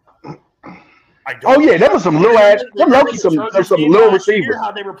 Oh yeah, there was some little ass, some little receivers.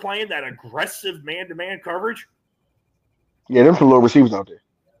 How they were playing that aggressive man-to-man coverage. Yeah, them some little receivers out there.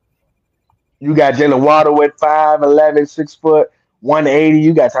 You got Jalen Waddle at 5'11", 6 foot, 180.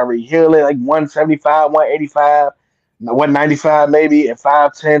 You got Tyreek Hill at like 175, 185, 195 maybe at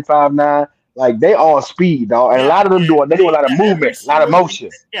 5'10", 5'9". Like they all speed, dog. And a lot of them do a lot of movement, a lot of motion.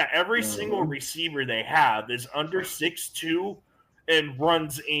 Yeah, every single receiver they have is under 6'2" and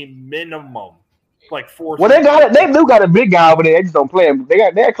runs a minimum like 4. Well, they do got a big guy over there. They just don't play him. They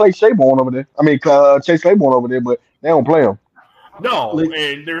had Clay Claiborne over there. I mean, Chase Claiborne over there, but they don't play him. No,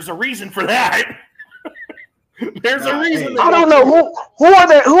 and there's a reason for that. There's a reason. I don't know who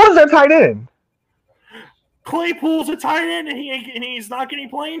is their tight end. Claypool's a tight end, and he's not getting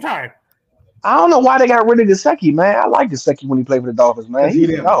playing time. I don't know why they got rid of Gesicki, man. I like Gesicki when he played for the Dolphins, man. He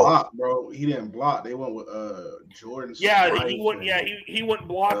didn't block, bro. He didn't block. They went with Jordan. Yeah, he wouldn't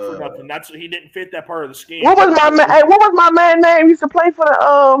block for nothing. That's he didn't fit that part of the scheme. What was my man name? He used to play for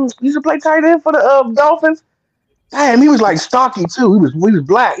tight end for the Dolphins. Damn, he was like stocky too. He was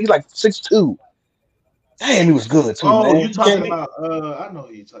black. He's like 6'2". Damn, he was good too. Oh, man. you talking about? I know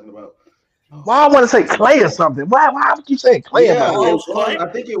who you're talking about. Why I want to say Clay or something? Why would you say Clay? Yeah, I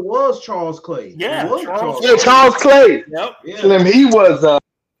think it was Charles Clay. Yeah, Charles Clay. Yep. Yeah. Slim, he was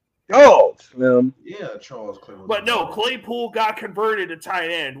Slim. Yeah, Charles Clay. But no, Claypool got converted to tight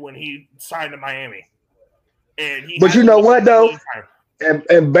end when he signed to Miami. But you know what though?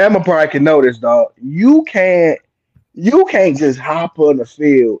 And Bama probably can know this, dog. You can't just hop on the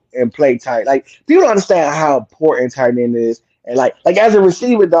field and play tight. Like people don't understand how important tight end is. And like as a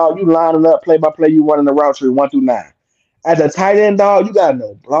receiver, dog, you lining up play by play, you running the route tree 1 through 9. As a tight end, dog, you got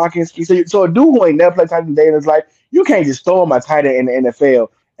no blocking scheme. So a dude who ain't never played tight end day in his life, you can't just throw him a tight end in the NFL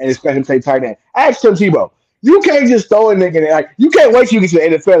and expect him to play tight end. Ask Tim Tebow. You can't just throw a nigga like you can't wait till you get to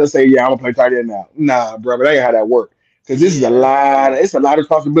the NFL and say, yeah, I'm gonna play tight end now. Nah, bro, but that ain't how that works. Because this is a lot of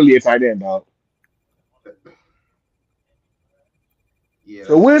responsibility at tight end, dog. Yeah.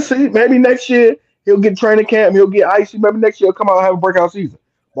 So we'll see. Maybe next year he'll get training camp. He'll get icy. Maybe next year he'll come out and have a breakout season.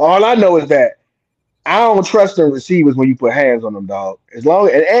 But all I know is that I don't trust the receivers when you put hands on them, dog. As long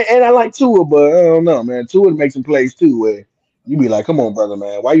and I like Tua, but I don't know, man. Tua makes some plays too where you be like, come on, brother,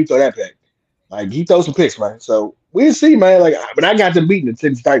 man. Why you throw that pick? Like he throws some picks, man. So we'll see, man. Like, but I got them beating the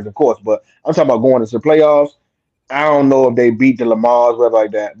Tennessee Titans, of course. But I'm talking about going into the playoffs. I don't know if they beat the Lamars or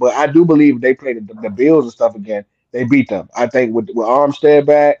like that, but I do believe if they play the Bills and stuff again, they beat them. I think with Armstead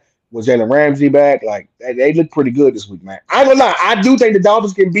back, with Jalen Ramsey back, like they look pretty good this week, man. I don't know. I do think the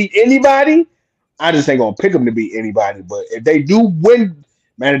Dolphins can beat anybody. I just ain't gonna pick them to beat anybody. But if they do win,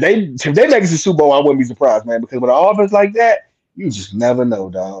 man, if they make it to the Super Bowl, I wouldn't be surprised, man. Because with an offense like that, you just never know,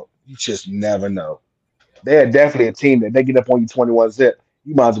 dog. You just never know. They're definitely a team that they get up on you 21-0.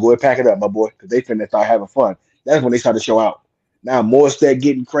 You might as well go and pack it up, my boy, because they finna start having fun. That's when they start to show out. Now Morstead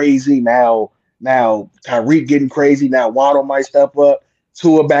getting crazy. Now Tyreek getting crazy. Now Waddle might step up.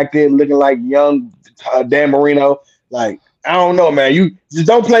 Tua back there looking like young Dan Marino. Like, I don't know, man. You just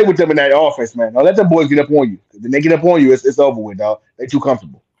don't play with them in that offense, man. Don't let them boys get up on you. When they get up on you, it's over with, dog. They too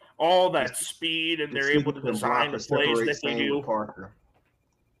comfortable. All that speed, and they're able to design the plays that they do. Parker.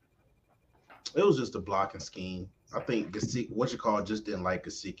 It was just a blocking scheme. I think Gesicki, just didn't like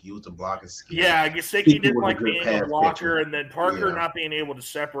Gesicki. It was a blocking scheme. Yeah, Gesicki didn't like being a blocker, and then Parker not being able to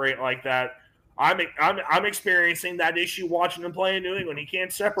separate like that. I'm experiencing that issue watching him play in New England. He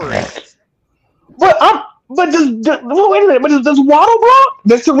can't separate. But But wait a minute. But does Waddle block?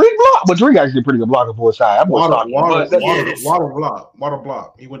 Does Tariq block? But Tariq actually a pretty good blocker for his side. I'm gonna stop you. Waddle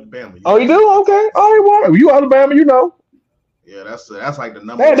block. He went to Bama. Oh, you do? Okay. All right, Waddle. You Alabama, you know. Yeah, that's like the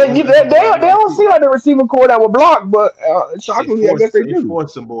number. They don't see like the receiving core that will block, but shockingly, I guess they do.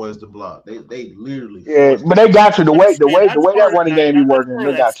 Force some boys to block. They literally. Yeah, but they got you. The way that running game be working,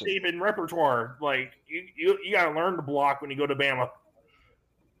 they got you. Statement repertoire. Like you got to learn to block when you go to Bama.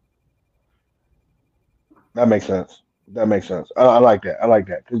 That makes sense. I like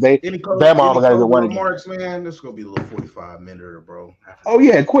that because Bama all guys are running marks, man. This is gonna be a little 45-minute, bro. Oh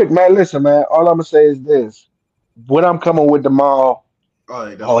yeah, quick, man. Listen, man. All I'm gonna say is this. What I'm coming with tomorrow,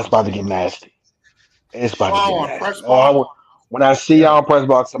 it's about to get nasty. It's about to get nasty. When I see y'all on press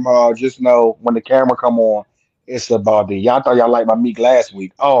box tomorrow, just know when the camera come on, it's about the y'all thought y'all liked my meek last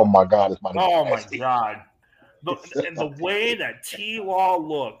week. Oh my God, it's about to get nasty. My God. And the way that T-Law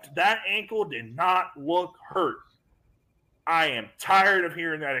looked, that ankle did not look hurt. I am tired of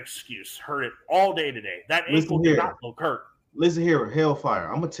hearing that excuse. Heard it all day today. That ankle did not look hurt. Listen here, Hellfire.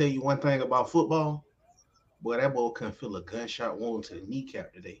 I'm going to tell you one thing about football. Boy, that boy couldn't feel a gunshot wound to the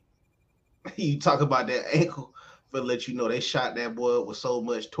kneecap today. You talk about that ankle, but let you know they shot that boy up with so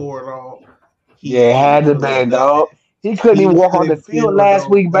much Toradol. Had to be, dog. He couldn't even walk on the field last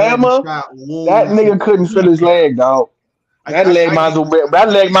week, Bama. That nigga couldn't feel his leg, dog. That leg might as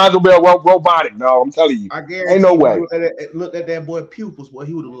well be robotic, dog. I'm telling you. I guarantee ain't no way. Look at that boy pupils, boy.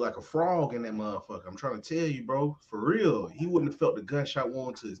 He would have looked like a frog in that motherfucker. I'm trying to tell you, bro. For real. He wouldn't have felt the gunshot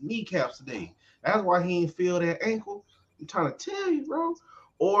wound to his kneecaps today. That's why he didn't feel that ankle. I'm trying to tell you, bro.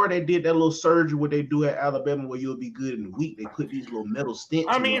 Or they did that little surgery what they do at Alabama where you'll be good in a week. They put these little metal stents.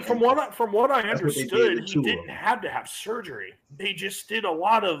 I mean, from what I understood, he didn't have to have surgery. They just did a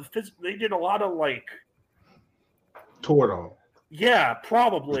lot of like Toradol. Yeah,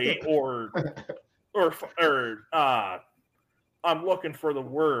 probably, or I'm looking for the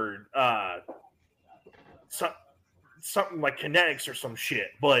word, something like kinetics or some shit,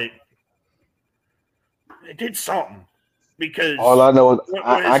 but it did something. Because all I know is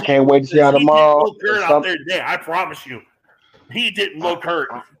I can't wait to see how tomorrow. He didn't look hurt out there today. I promise you, he didn't look hurt.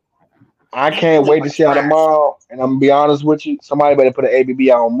 I can't wait to see how tomorrow. And I'm gonna be honest with you. Somebody better put an ABB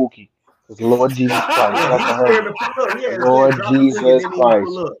out on Mookie. Because Lord Jesus Christ, Lord Jesus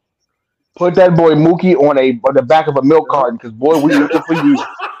Christ, put that boy Mookie on the back of a milk carton. Because boy, we looking for you.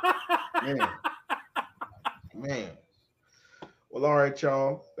 Man. Well, all right,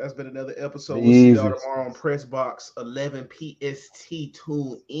 y'all. That's been another episode. We'll see y'all tomorrow on Press Box 11 PST.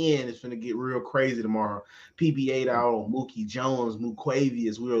 Tune in. It's going to get real crazy tomorrow. PB8 out on Mookie Jones,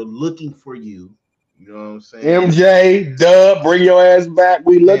 Muquavius. We are looking for you. You know what I'm saying? MJ, Dub, bring your ass back.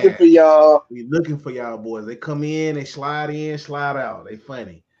 We looking for y'all. We looking for y'all, boys. They come in, they slide out. They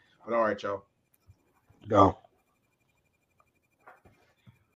funny. But all right, y'all. Go.